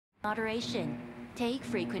Moderation. Take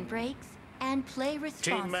frequent breaks and play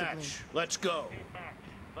responsibly. Team match. Let's go.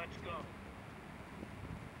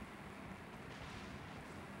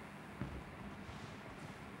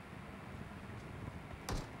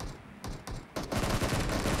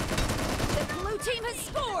 The blue team has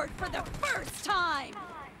scored for the first time!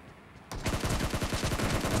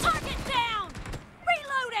 Target down!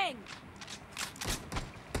 Reloading!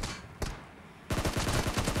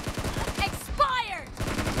 Expired!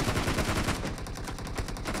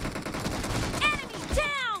 Enemy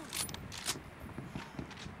down!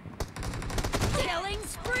 Killing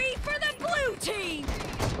spree for the blue team!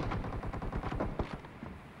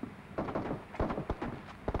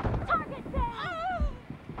 Target down!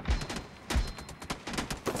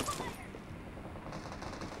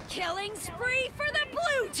 Killing spree for the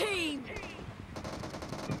blue team!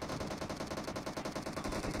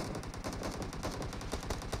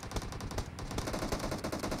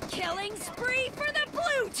 Killing spree for the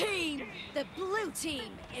blue team! The blue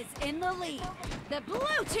team is in the lead. The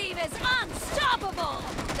blue team is unstoppable!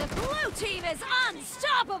 The blue team is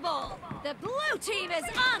unstoppable! The blue team is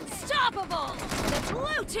unstoppable! The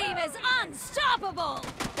blue team is unstoppable!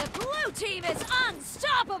 The blue team is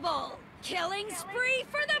unstoppable! Killing spree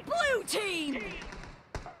for the blue team!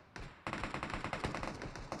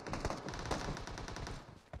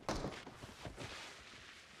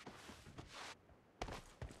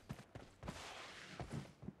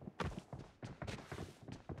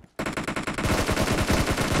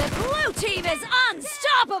 The blue team is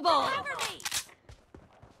unstoppable!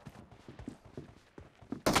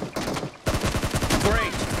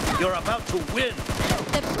 Great! You're about to win!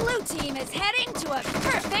 The blue team is heading to a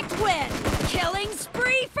perfect win! Killing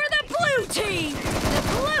spree for the blue team! The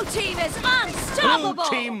blue team is unstoppable! Blue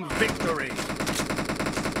team victory!